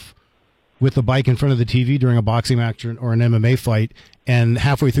myself with the bike in front of the TV during a boxing match or an MMA fight. And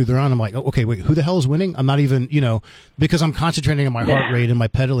halfway through the round, I'm like, oh, okay, wait, who the hell is winning? I'm not even, because I'm concentrating on my heart rate and my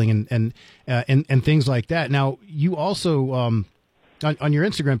pedaling and things like that. Now, you also, on your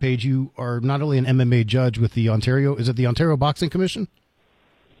Instagram page, you are not only an MMA judge with the Ontario Boxing Commission?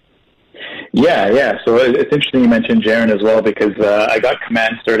 Yeah. So it's interesting you mentioned Jaron as well, because I got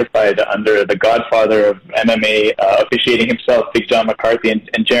command certified under the godfather of MMA officiating himself, Big John McCarthy, and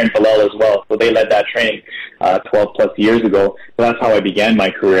Jaron Bilal as well. So they led that training 12 plus years ago. So that's how I began my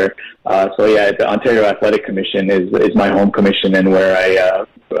career. The Ontario Athletic Commission is my home commission, and where I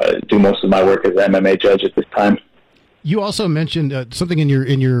do most of my work as an MMA judge at this time. You also mentioned something in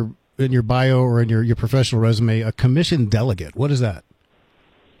your bio or in your professional resume, a commission delegate. What is that?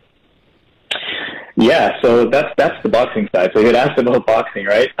 Yeah, so that's the boxing side. So you had asked about boxing,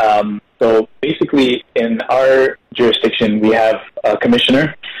 right? So basically, in our jurisdiction, we have a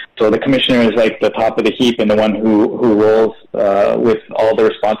commissioner. So the commissioner is like the top of the heap and the one who rolls with all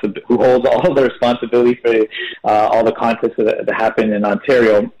the who holds all the responsibility for all the contests that happen in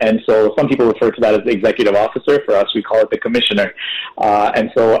Ontario. And so some people refer to that as the executive officer. For us, we call it the commissioner.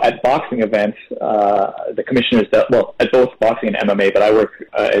 And so at boxing events, the commissioners, at both boxing and MMA, but I work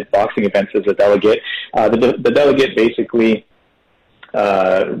at boxing events as a delegate. The delegate basically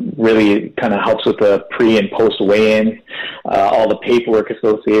really kind of helps with the pre and post weigh-in, all the paperwork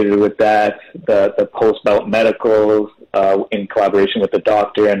associated with that, the post-bout medicals, in collaboration with the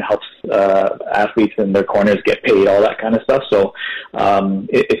doctor, and helps athletes and their corners get paid, all that kind of stuff. So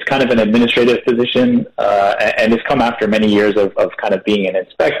it's kind of an administrative position, and it's come after many years of kind of being an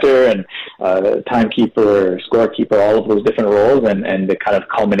inspector and timekeeper, scorekeeper, all of those different roles, and it kind of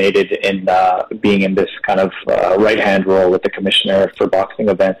culminated in being in this kind of right-hand role with the commissioner for boxing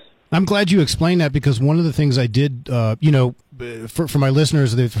events. I'm glad you explained that, because one of the things I did, for my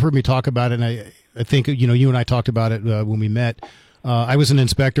listeners, they've heard me talk about it, and I think, you and I talked about it when we met. I was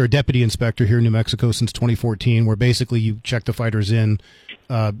a deputy inspector here in New Mexico since 2014, where basically you check the fighters in,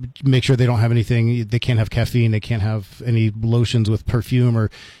 make sure they don't have anything, they can't have caffeine, they can't have any lotions with perfume or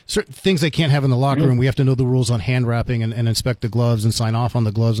certain things they can't have in the locker room. We have to know the rules on hand wrapping and inspect the gloves and sign off on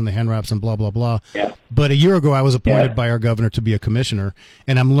the gloves and the hand wraps and blah, blah, blah. Yeah. But a year ago, I was appointed by our governor to be a commissioner,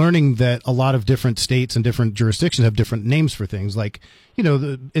 and I'm learning that a lot of different states and different jurisdictions have different names for things. Like,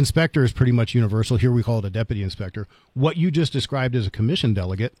 the inspector is pretty much universal. Here we call it a deputy inspector. What you just described as a commission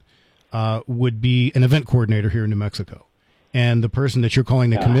delegate would be an event coordinator here in New Mexico. And the person that you're calling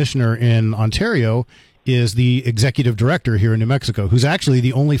the commissioner in Ontario is the executive director here in New Mexico, who's actually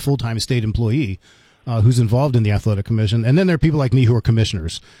the only full-time state employee who's involved in the athletic commission. And then there are people like me who are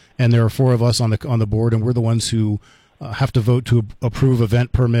commissioners, and there are 4 of us on the board, and we're the ones who have to vote to approve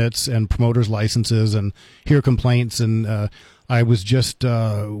event permits and promoters' licenses and hear complaints. And I was just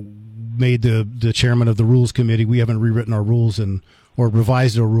made the chairman of the rules committee. We haven't rewritten our rules or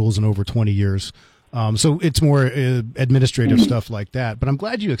revised our rules in over 20 years. So it's more administrative stuff like that. But I'm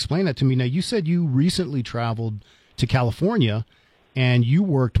glad you explained that to me. Now, you said you recently traveled to California and you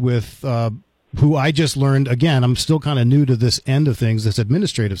worked with who I just learned, again, I'm still kind of new to this end of things, this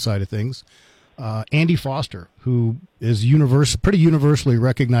administrative side of things, Andy Foster, who is pretty universally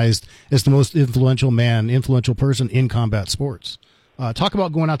recognized as the most influential person in combat sports. Talk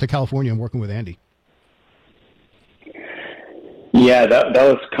about going out to California and working with Andy. Yeah, that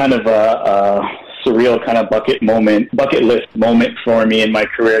was kind of a surreal kind of bucket list moment for me in my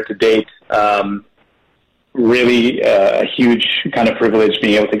career to date. Really a huge kind of privilege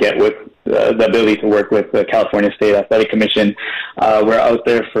being able to get with the ability to work with the California State Athletic Commission. We're out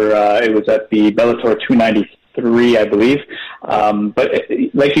there for, it was at the Bellator 293, I believe. But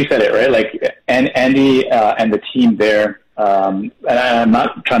like you said it, right? Like Andy and the team there, and I'm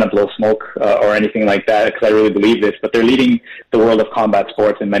not trying to blow smoke or anything like that, because I really believe this, but they're leading the world of combat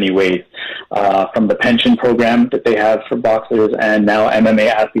sports in many ways, from the pension program that they have for boxers and now MMA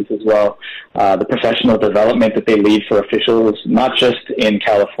athletes as well, the professional development that they lead for officials, not just in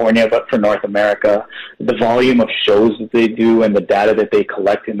California, but for North America, the volume of shows that they do and the data that they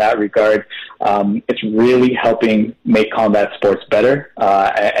collect in that regard. It's really helping make combat sports better,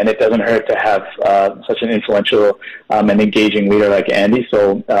 and it doesn't hurt to have such an influential and engaging leader like Andy.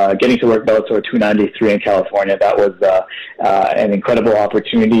 So getting to work Bellator 293 in California, that was an incredible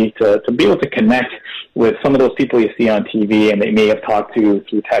opportunity to be able to connect with some of those people you see on TV and they may have talked to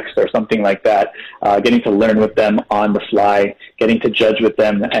through text or something like that, getting to learn with them on the fly, getting to judge with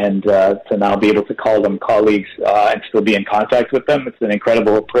them, and to now be able to call them colleagues and still be in contact with them. It's an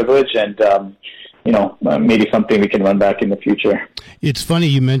incredible privilege, and maybe something we can run back in the future. It's funny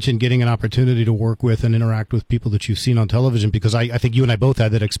you mentioned getting an opportunity to work with and interact with people that you've seen on television, because I think you and I both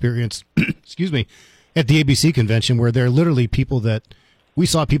had that experience, excuse me, at the ABC convention, where there are literally people that we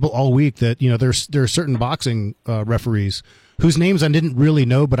saw people all week that, there are certain boxing referees whose names I didn't really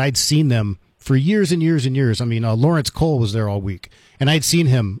know, but I'd seen them for years and years and years. I mean, Lawrence Cole was there all week, and I'd seen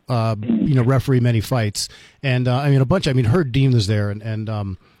him, referee many fights. And, Herb Dean was there, and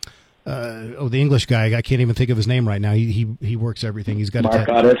the English guy, I can't even think of his name right now. He works everything. He's got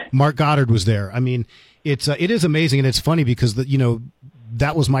Mark Goddard was there. I mean, it is amazing, and it's funny because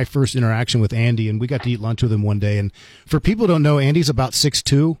that was my first interaction with Andy, and we got to eat lunch with him one day. And for people who don't know, Andy's about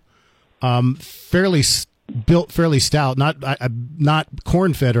 6'2", built fairly stout, not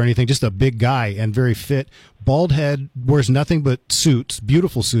corn-fed or anything, just a big guy and very fit. Bald head, wears nothing but suits,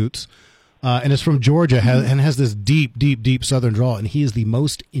 beautiful suits, and is from Georgia and has this deep, deep, deep Southern drawl, and he is the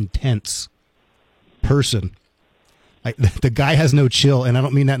most intense person. The guy has no chill, and I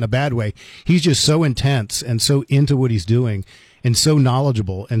don't mean that in a bad way. He's just so intense and so into what he's doing and so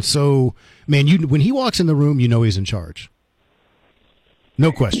knowledgeable. And so, man, when he walks in the room, he's in charge.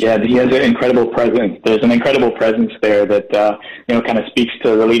 No question. Yeah, he has an incredible presence. There's an incredible presence there that, kind of speaks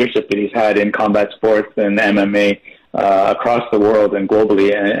to the leadership that he's had in combat sports and MMA across the world and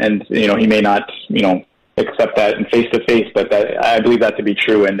globally. And he may not, accept that in face-to-face, but I believe that to be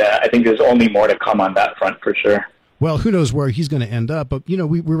true. And I think there's only more to come on that front for sure. Well, who knows where he's going to end up. But,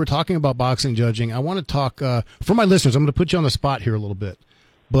 we were talking about boxing judging. I want to talk, for my listeners, I'm going to put you on the spot here a little bit.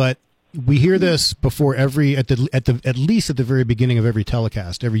 But we hear this before at least at the very beginning of every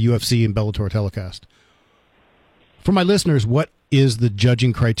telecast, every UFC and Bellator telecast. For my listeners, what is the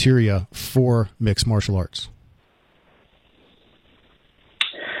judging criteria for mixed martial arts?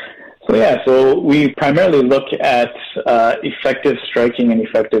 So we primarily look at effective striking and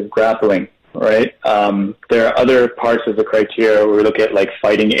effective grappling, right? There are other parts of the criteria where we look at like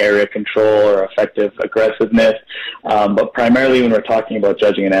fighting area control or effective aggressiveness, but primarily when we're talking about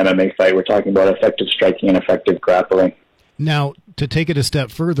judging an MMA fight, we're talking about effective striking and effective grappling. Now, to take it a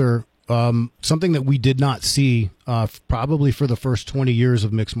step further, something that we did not see probably for the first 20 years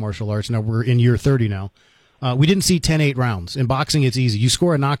of mixed martial arts, now we're in year 30 now, we didn't see 10-8 rounds. In boxing, it's easy. You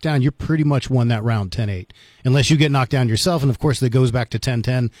score a knockdown, you're pretty much won that round 10-8, unless you get knocked down yourself, and of course that goes back to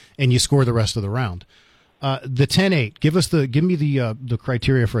 10-10, and you score the rest of the round. The 10-8, give me the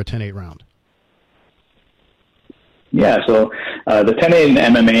criteria for a 10-8 round. Yeah, so the 10-8 in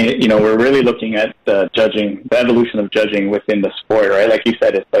MMA, we're really looking at the evolution of judging within the sport, right? Like you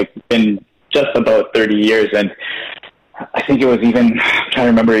said, it's been just about 30 years, and I think it was I'm trying to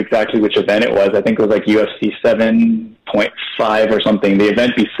remember exactly which event it was. I think it was UFC 7.5 or something. The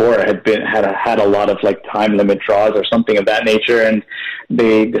event before had a lot of time limit draws or something of that nature, and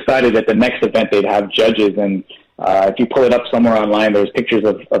they decided that the next event they'd have judges. And if you pull it up somewhere online, there's pictures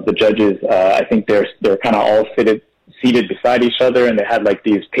of the judges. I think they're kind of all seated beside each other, and they had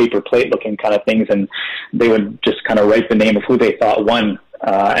these paper plate looking kind of things, and they would just kind of write the name of who they thought won,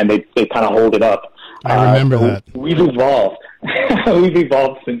 and they kind of hold it up. I remember that. We've evolved. We've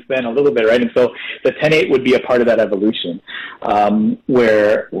evolved since then a little bit, right? And so the 10-8 would be a part of that evolution,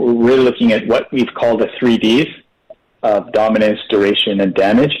 where we're really looking at what we've called the 3Ds of dominance, duration, and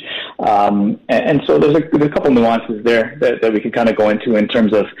damage. And so there's a couple nuances there that we could kind of go into in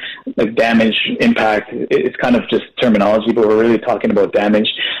terms of damage, impact. It's kind of just terminology, but we're really talking about damage.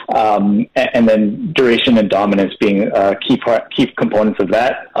 And then duration and dominance being key components of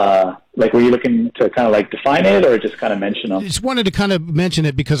that. Were you looking to kind of define it or just kind of mention them? I just wanted to kind of mention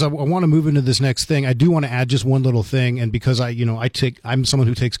it because I want to move into this next thing. I do want to add just one little thing. And because I'm someone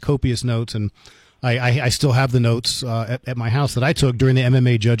who takes copious notes, and I still have the notes at my house that I took during the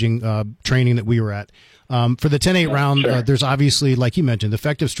MMA judging training that we were at. For the 10-8 round, sure. There's obviously, like you mentioned,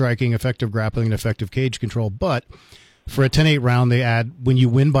 effective striking, effective grappling, and effective cage control. But for a 10-8 round, they add when you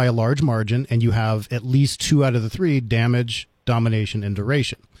win by a large margin and you have at least 2 out of the 3 damage, domination, and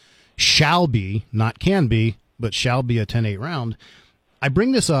duration. Shall be, not can be, but shall be a 10-8 round. I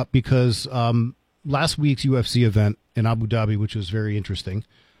bring this up because last week's UFC event in Abu Dhabi, which was very interesting,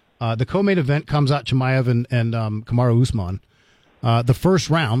 the co-main event comes out Chimaev and Kamaru Usman. The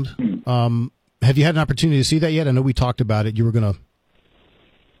first round, have you had an opportunity to see that yet? I know we talked about it. You were going to...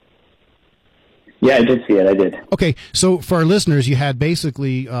 Yeah, I did see it. I did. Okay, so for our listeners, you had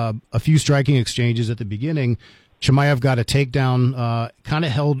basically a few striking exchanges at the beginning. Chimaev got a takedown, kind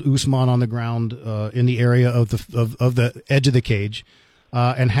of held Usman on the ground in the area of the edge of the cage,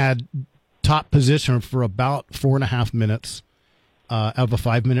 and had top position for about 4.5 minutes of a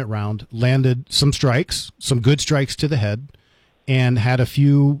 5-minute round. Landed some strikes, some good strikes to the head, and had a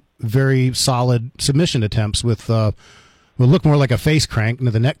few very solid submission attempts with will look more like a face crank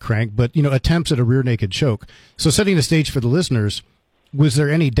than the neck crank, but attempts at a rear naked choke. So setting the stage for the listeners, was there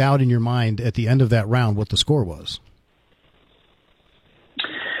any doubt in your mind at the end of that round what the score was?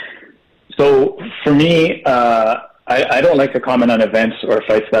 So for me, I don't like to comment on events or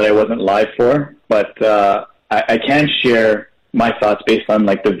fights that I wasn't live for, but I can share my thoughts based on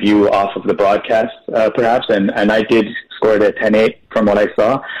like the view off of the broadcast, perhaps, and I did score it at 10-8 from what I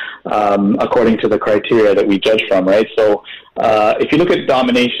saw, according to the criteria that we judge from, right? So if you look at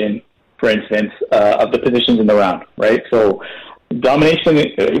domination, for instance, of the positions in the round, right? So domination,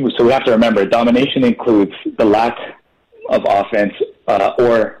 so we have to remember, domination includes the lack of offense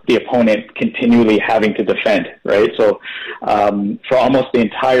or the opponent continually having to defend, right? So for almost the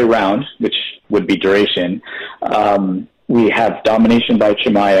entire round, which would be duration, we have domination by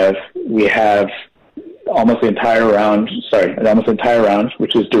Chimaev. We have almost the entire round,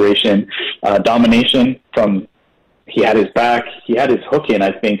 which is duration. Domination from, he had his back, he had his hook in,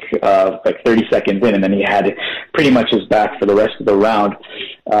 I think, like 30 seconds in, and then he had pretty much his back for the rest of the round.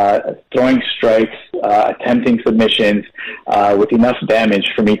 Throwing strikes, attempting submissions, with enough damage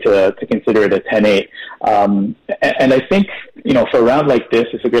for me to consider it a 10-8. And I think, for a round like this,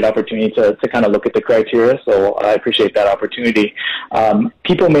 it's a good opportunity to kind of look at the criteria, so I appreciate that opportunity.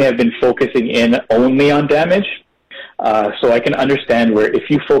 People may have been focusing in only on damage, so I can understand where if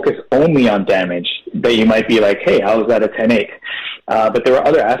you focus only on damage, that you might be like, hey, how is that a 10-8? But there were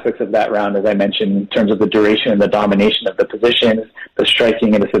other aspects of that round, as I mentioned, in terms of the duration and the domination of the positions, the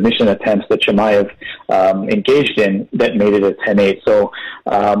striking and the submission attempts that Chimaev engaged in that made it a 10-8. So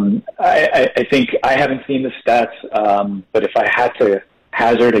I think I haven't seen the stats, but if I had to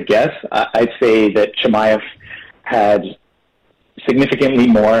hazard a guess, I'd say that Chimaev had significantly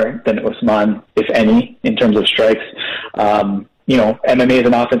more than Usman, if any, in terms of strikes. MMA is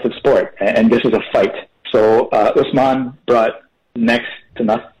an offensive sport, and this is a fight. So Usman brought next to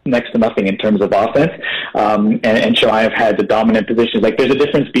nothing in terms of offense, and Chimaev had the dominant positions. Like, there's a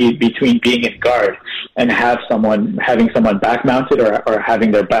difference between being in guard and having someone back mounted or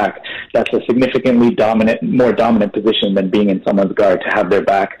having their back. That's a significantly more dominant position than being in someone's guard to have their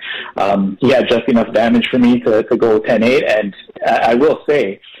back. He had just enough damage for me to go 10-8, and I will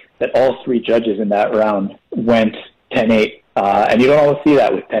say that all three judges in that round went 10-8, and you don't always see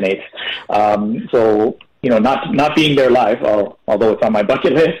that with 10-8s. So, not being there live, although it's on my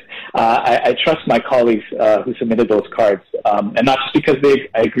bucket list, I trust my colleagues who submitted those cards, and not just because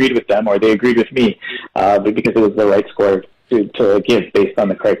I agreed with them or they agreed with me, but because it was the right score to give based on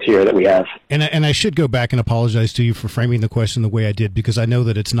the criteria that we have. And I should go back and apologize to you for framing the question the way I did, because I know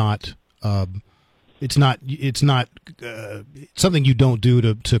that it's not something you don't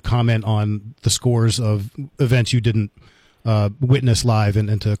do to comment on the scores of events you didn't witness live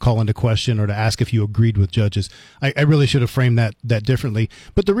and to call into question or to ask if you agreed with judges. I really should have framed that differently.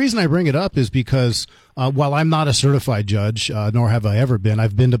 But the reason I bring it up is because while I'm not a certified judge, nor have I ever been,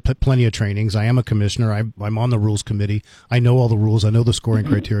 I've been to plenty of trainings. I am a commissioner. I'm on the rules committee. I know all the rules. I know the scoring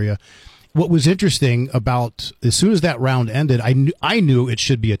criteria. What was interesting about, as soon as that round ended, I knew it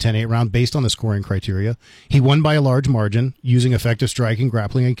should be a 10-8 round based on the scoring criteria. He won by a large margin using effective striking,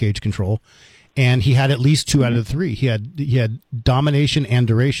 grappling, and cage control. And he had at least 2 out of the 3. He had domination and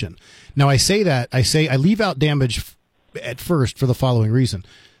duration. Now I leave out damage at first for the following reason.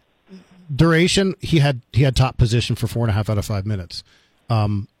 Duration, he had top position for 4.5 out of 5 minutes.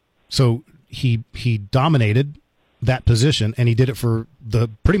 So he dominated that position, and he did it for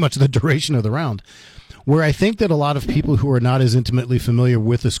pretty much the duration of the round. Where I think that a lot of people who are not as intimately familiar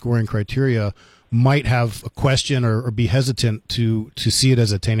with the scoring criteria might have a question or be hesitant to see it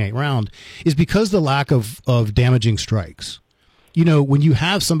as a 10-8 round is because the lack of damaging strikes. When you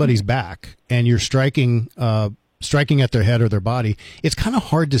have somebody's back and you're striking at their head or their body, it's kind of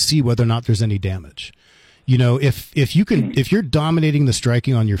hard to see whether or not there's any damage. If you're dominating the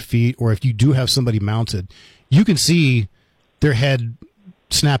striking on your feet, or if you do have somebody mounted, you can see their head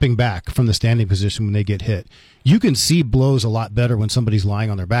snapping back from the standing position when they get hit. You can see blows a lot better when somebody's lying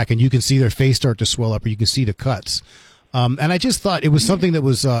on their back, and you can see their face start to swell up, or you can see the cuts. And I just thought it was something that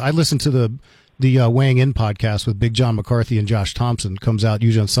was, I listened to the Weighing In podcast with Big John McCarthy and Josh Thompson, comes out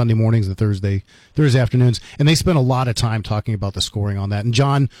usually on Sunday mornings and Thursday afternoons. And they spent a lot of time talking about the scoring on that. And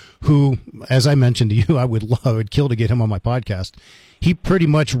John, who, as I mentioned to you, I would kill to get him on my podcast. He pretty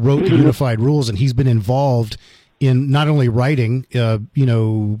much wrote the unified rules, and he's been involved in not only writing,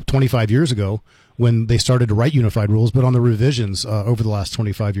 25 years ago when they started to write unified rules, but on the revisions over the last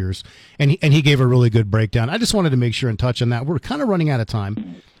 25 years. And he gave a really good breakdown. I just wanted to make sure and touch on that. We're kind of running out of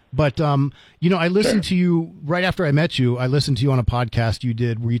time. But, I listened to you right after I met you. I listened to you on a podcast you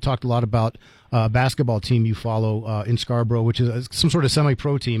did where you talked a lot about a basketball team you follow in Scarborough, which is some sort of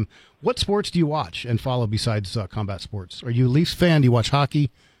semi-pro team. What sports do you watch and follow besides combat sports? Are you a Leafs fan? Do you watch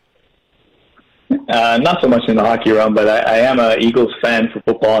hockey? Not so much in the hockey realm, but I am a Eagles fan for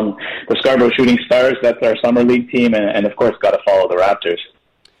football, and the Scarborough Shooting Stars, that's our summer league team, and of course got to follow the Raptors.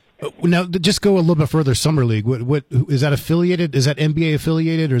 Now, just go a little bit further. Summer League. What is that affiliated? Is that NBA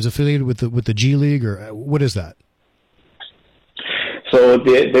affiliated, or is it affiliated with the G League, or what is that? So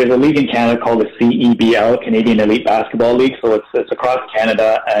there's a league in Canada called the CEBL, Canadian Elite Basketball League. So it's across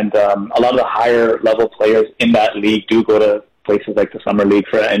Canada, and a lot of the higher level players in that league do go to places like the Summer League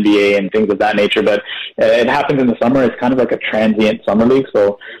for NBA and things of that nature. But it happens in the summer. It's kind of like a transient summer league.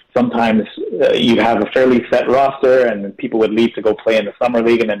 So sometimes you have a fairly set roster, and people would leave to go play in the summer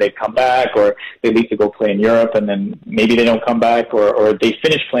league, and then they'd come back, or they leave to go play in Europe, and then maybe they don't come back, or they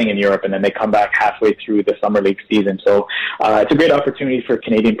finish playing in Europe, and then they come back halfway through the summer league season. So it's a great opportunity for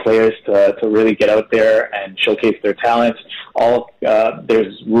Canadian players to really get out there and showcase their talents.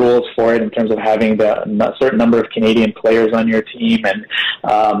 There's rules for it in terms of having a certain number of Canadian players on your team, and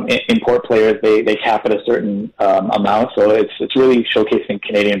import players, they cap at a certain amount. So it's really showcasing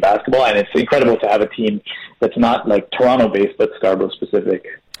Canadian basketball, and it's incredible to have a team that's not like Toronto-based, but Scarborough-specific.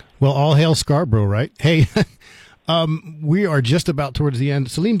 Well, all hail Scarborough, right? Hey, we are just about towards the end.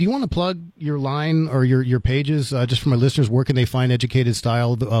 Saleem, do you want to plug your line or your pages just for my listeners? Where can they find Educated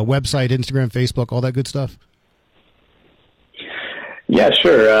Style? Website, Instagram, Facebook, all that good stuff? Yeah,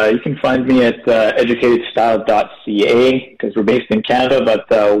 sure. You can find me at educatedstyle.ca because we're based in Canada, but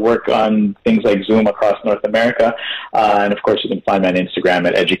work on things like Zoom across North America. And, of course, you can find me on Instagram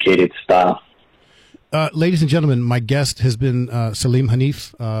at edukatedstyle. Ladies and gentlemen, my guest has been Saleem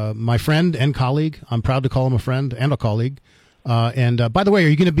Haniff, my friend and colleague. I'm proud to call him a friend and a colleague. And by the way, are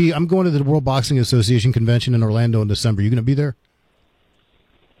you going to be – I'm going to the World Boxing Association convention in Orlando in December. Are you going to be there?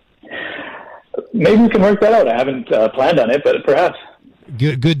 Maybe we can work that out. I haven't planned on it, but perhaps.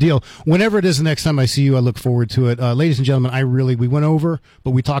 Good deal. Whenever it is the next time I see you, I look forward to it. Ladies and gentlemen, we went over,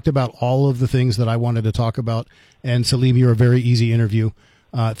 but we talked about all of the things that I wanted to talk about. And Saleem, you're a very easy interview.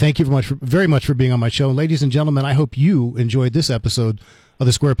 Thank you very much for being on my show. And ladies and gentlemen, I hope you enjoyed this episode of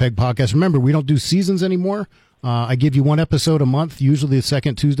the Square Peg Podcast. Remember, we don't do seasons anymore. I give you one episode a month, usually the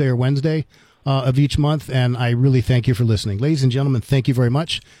second Tuesday or Wednesday of each month. And I really thank you for listening. Ladies and gentlemen, thank you very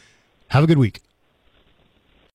much. Have a good week.